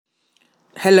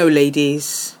Hello,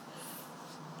 ladies.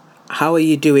 How are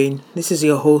you doing? This is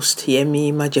your host,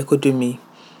 Yemi Majekodumi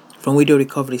from Widow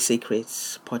Recovery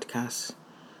Secrets podcast.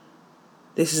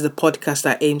 This is the podcast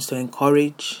that aims to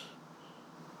encourage,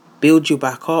 build you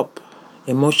back up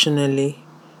emotionally,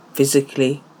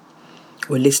 physically,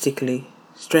 holistically,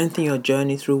 strengthen your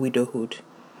journey through widowhood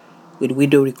with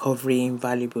widow recovery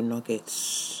invaluable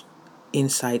nuggets,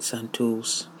 insights, and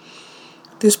tools.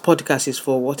 This podcast is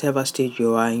for whatever stage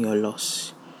you are in your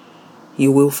loss.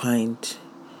 You will find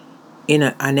in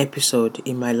an episode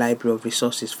in my library of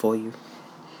resources for you.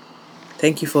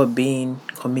 Thank you for being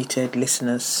committed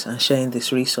listeners and sharing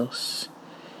this resource.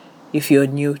 If you're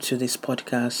new to this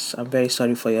podcast, I'm very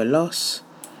sorry for your loss,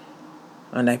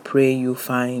 and I pray you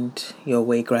find your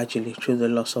way gradually through the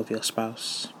loss of your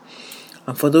spouse.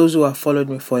 And for those who have followed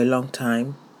me for a long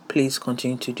time, please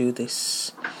continue to do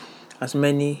this, as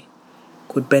many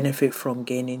could benefit from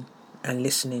gaining and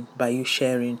listening by you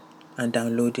sharing and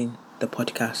downloading the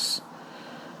podcast.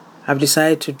 I've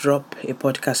decided to drop a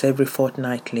podcast every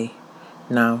fortnightly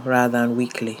now rather than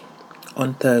weekly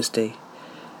on Thursday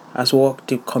as work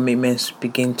commitments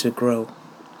begin to grow.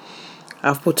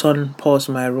 I've put on pause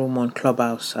my room on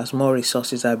Clubhouse as more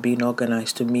resources are being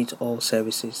organized to meet all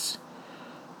services.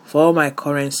 For all my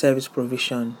current service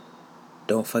provision,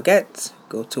 don't forget,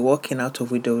 go to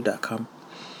walkingoutofwidow.com.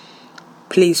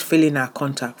 Please fill in our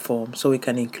contact form so we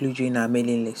can include you in our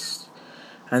mailing list.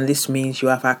 And this means you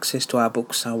have access to our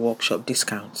books and workshop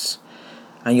discounts.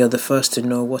 And you're the first to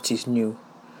know what is new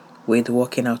with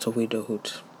Walking Out of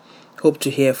Widowhood. Hope to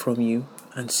hear from you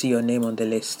and see your name on the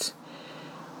list.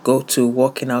 Go to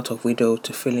Walking Out of Widow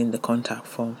to fill in the contact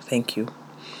form. Thank you.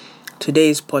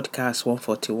 Today's podcast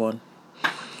 141.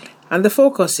 And the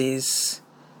focus is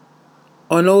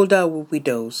on older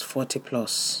widows 40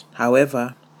 plus.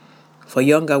 However, for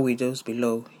younger widows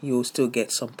below, you will still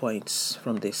get some points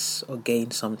from this or gain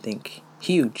something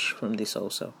huge from this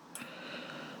also.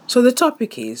 So the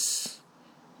topic is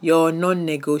your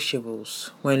non-negotiables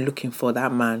when looking for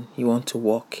that man you want to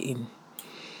walk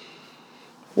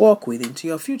with into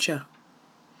your future.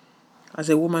 As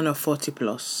a woman of 40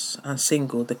 plus and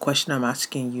single, the question I'm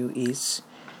asking you is,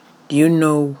 do you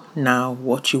know now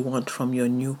what you want from your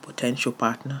new potential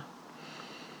partner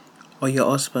or your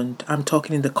husband? I'm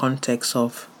talking in the context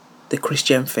of the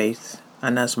Christian faith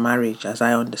and as marriage as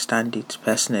I understand it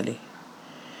personally.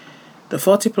 The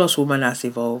 40 plus woman has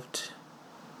evolved,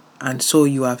 and so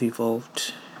you have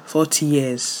evolved. 40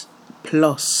 years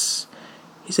plus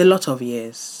is a lot of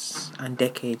years and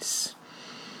decades.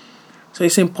 So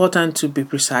it's important to be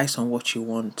precise on what you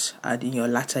want and in your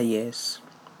latter years.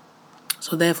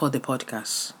 So therefore the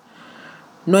podcast.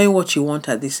 Knowing what you want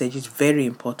at this age is very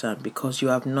important because you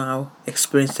have now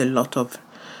experienced a lot of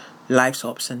life's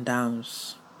ups and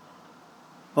downs.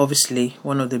 Obviously,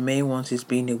 one of the main ones is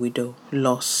being a widow,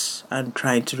 loss, and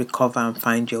trying to recover and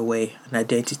find your way and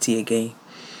identity again.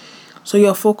 So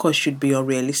your focus should be on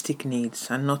realistic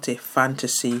needs and not a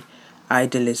fantasy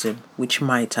idealism, which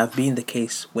might have been the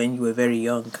case when you were very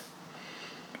young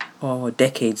or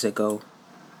decades ago.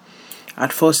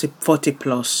 At 40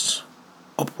 plus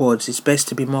upwards, it's best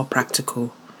to be more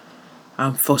practical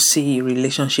and foresee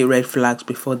relationship red flags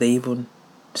before they even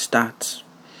start.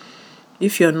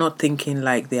 If you're not thinking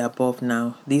like the above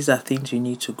now, these are things you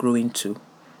need to grow into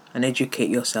and educate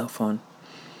yourself on.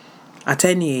 At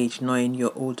any age, nor in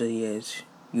your older years,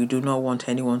 you do not want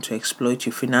anyone to exploit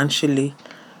you financially,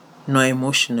 nor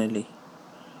emotionally,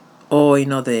 or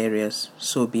in other areas,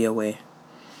 so be aware.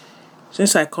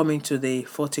 Since I come into the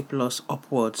 40 plus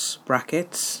upwards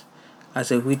brackets, as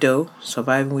a widow,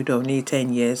 surviving widow of nearly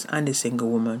 10 years and a single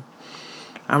woman,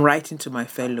 I'm writing to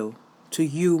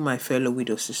you, my fellow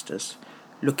widow sisters,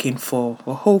 looking for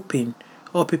or hoping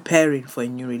or preparing for a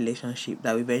new relationship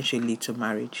that will eventually lead to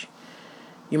marriage.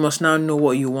 You must now know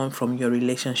what you want from your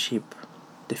relationship,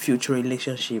 the future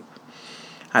relationship,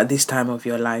 at this time of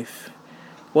your life.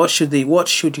 What should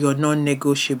your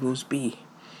non-negotiables be?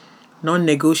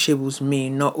 Non-negotiables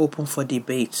mean not open for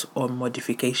debate or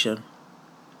modification.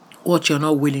 What you're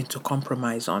not willing to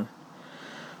compromise on.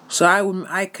 So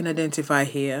I can identify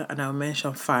here, and I'll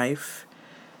mention 5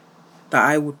 that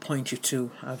I would point you to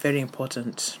are very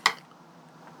important.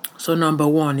 So number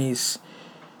 1 is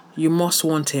you must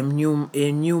want a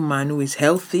new man who is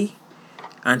healthy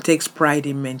and takes pride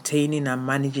in maintaining and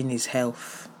managing his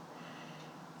health.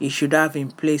 He should have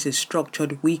in place a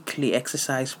structured weekly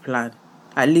exercise plan,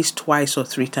 at least 2 or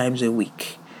 3 times a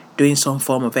week, doing some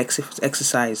form of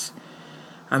exercise.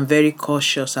 I'm very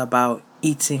cautious about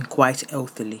eating quite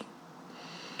healthily.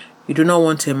 You do not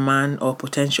want a man or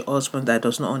potential husband that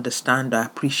does not understand or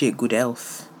appreciate good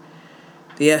health.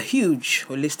 There are huge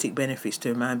holistic benefits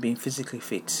to a man being physically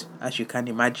fit, as you can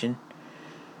imagine.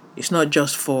 It's not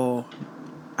just for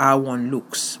how one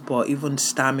looks, but even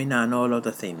stamina and all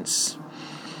other things.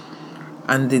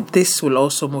 And this will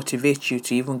also motivate you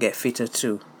to even get fitter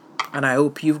too. And I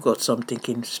hope you've got something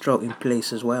in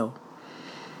place as well.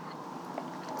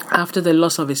 After the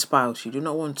loss of a spouse, you do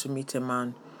not want to meet a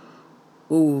man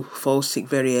who falls sick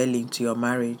very early into your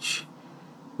marriage.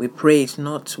 We pray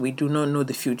we do not know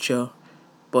the future,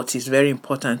 but it's very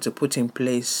important to put in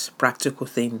place practical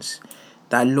things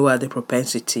that lower the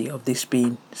propensity of this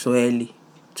being so early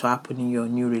to happen in your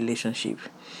new relationship.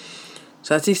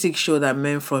 Statistics show that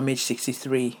men from age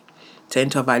 63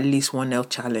 tend to have at least one health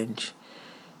challenge.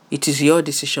 It is your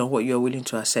decision what you are willing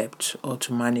to accept or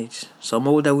to manage. Some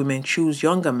older women choose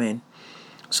younger men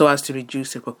so as to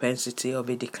reduce the propensity of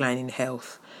a decline in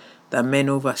health that men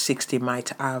over 60 might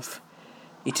have.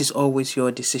 It is always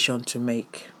your decision to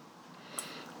make.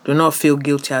 Do not feel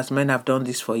guilty, as men have done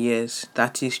this for years.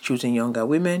 That is choosing younger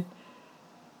women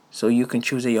so you can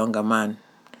choose a younger man.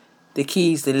 The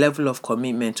key is the level of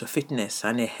commitment to fitness,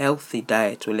 and a healthy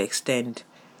diet will extend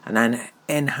and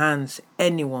enhance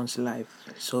anyone's life.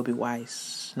 So be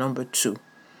wise. Number 2.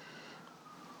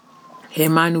 A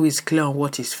man who is clear on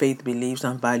what his faith beliefs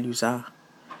and values are.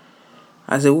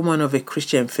 As a woman of a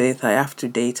Christian faith, I have to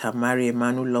date and marry a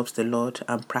man who loves the Lord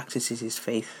and practices his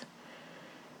faith.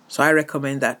 So I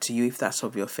recommend that to you if that's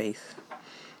of your faith.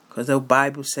 Because the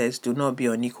Bible says, do not be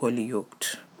unequally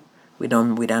yoked with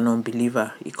an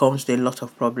unbeliever. It comes with a lot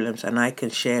of problems, and I can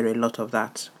share a lot of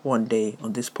that one day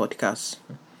on this podcast.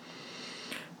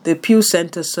 The Pew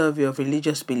Center survey of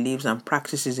religious beliefs and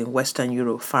practices in Western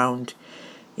Europe found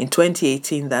in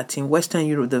 2018 that in Western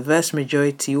Europe, the vast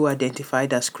majority who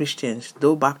identified as Christians,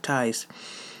 though baptized,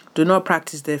 do not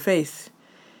practice their faith.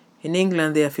 In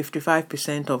England, there are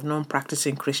 55% of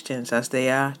non-practicing Christians, as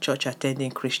they are church-attending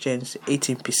Christians,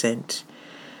 18%.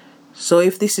 So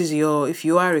if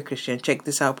you are a Christian, check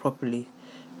this out properly,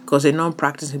 because a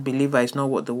non-practicing believer is not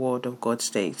what the Word of God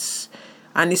states.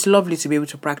 And it's lovely to be able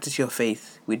to practice your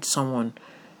faith with someone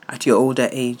at your older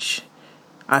age.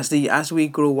 As we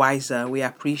grow wiser, we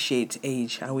appreciate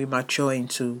age and we mature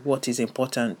into what is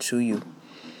important to you.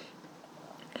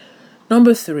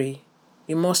 Number 3,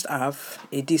 you must have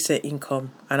a decent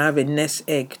income and have a nest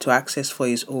egg to access for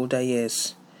his older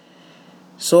years.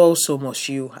 So also must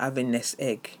you have a nest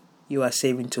egg you are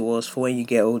saving towards for when you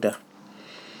get older.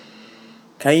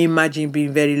 Can you imagine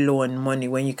being very low on money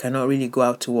when you cannot really go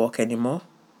out to work anymore?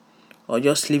 Or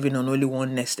just living on only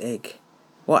one nest egg?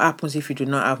 What happens if you do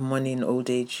not have money in old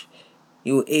age?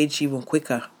 You will age even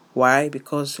quicker. Why?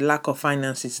 Because lack of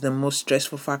finance is the most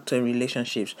stressful factor in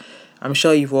relationships. I'm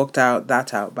sure you've worked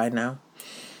that out by now.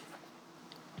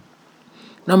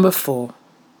 Number 4,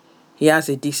 he has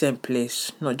a decent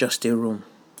place, not just a room.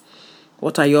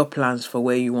 What are your plans for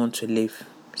where you want to live?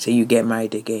 Say you get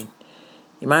married again.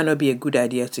 It might not be a good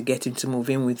idea to get him to move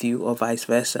in with you or vice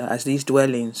versa, as these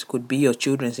dwellings could be your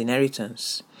children's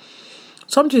inheritance.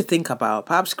 Something to think about.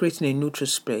 Perhaps creating a neutral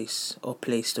space or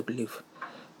place to live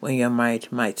when you're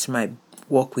married might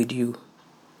work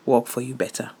for you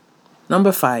better.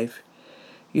 Number 5,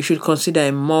 you should consider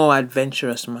a more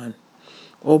adventurous man.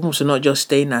 Open to not just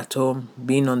staying at home,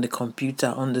 being on the computer,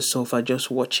 on the sofa,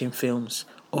 just watching films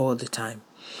all the time.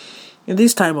 In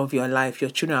this time of your life,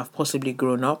 your children have possibly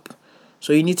grown up,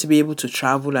 so you need to be able to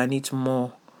travel and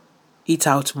eat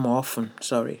out more often.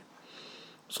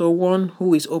 So one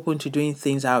who is open to doing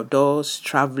things outdoors,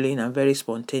 traveling, and very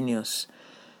spontaneous,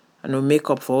 and will make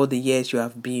up for all the years you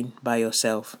have been by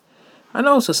yourself, and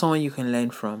also someone you can learn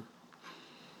from.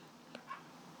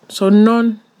 So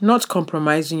not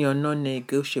compromising your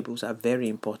non-negotiables are very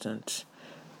important.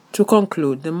 To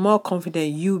conclude, the more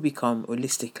confident you become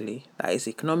holistically, that is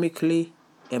economically,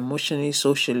 emotionally,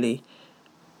 socially,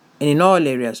 and in all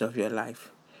areas of your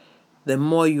life, the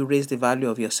more you raise the value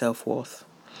of your self-worth.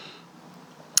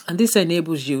 And this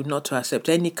enables you not to accept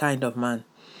any kind of man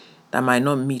that might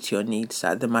not meet your needs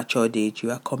at the matured age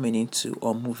you are coming into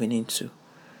or moving into.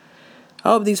 I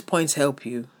hope these points help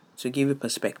you to give you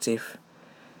perspective.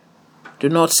 Do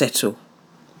not settle.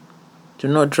 Do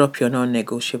not drop your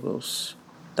non-negotiables.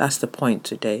 That's the point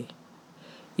today.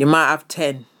 You might have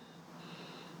 10,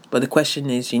 but the question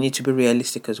is, you need to be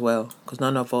realistic as well, because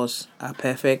none of us are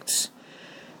perfect.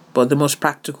 But the most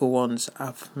practical ones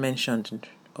I've mentioned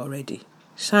already.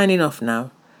 Signing off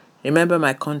now. Remember,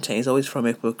 my content is always from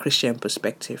a Christian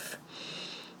perspective.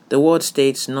 The word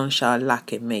states, none shall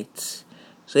lack a mate.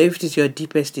 So if it is your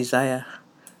deepest desire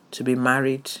to be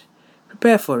married,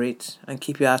 prepare for it and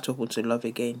keep your heart open to love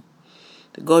again.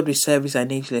 The God we serve is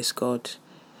an ageless God.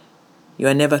 You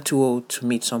are never too old to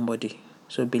meet somebody.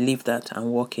 So believe that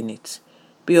and walk in it.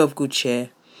 Be of good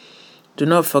cheer. Do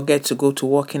not forget to go to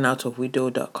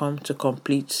walkingoutofwidow.com to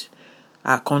complete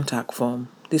our contact form.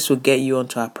 This will get you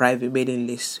onto our private mailing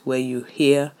list where you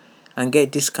hear and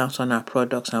get discounts on our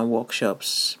products and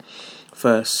workshops.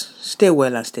 First, stay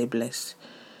well and stay blessed.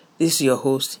 This is your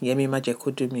host, Yemi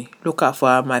Majekodumi. Look out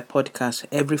for my podcast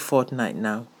every fortnight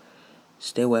now.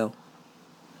 Stay well.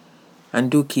 And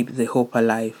do keep the hope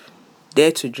alive.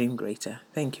 Dare to dream greater.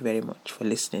 Thank you very much for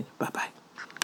listening. Bye-bye.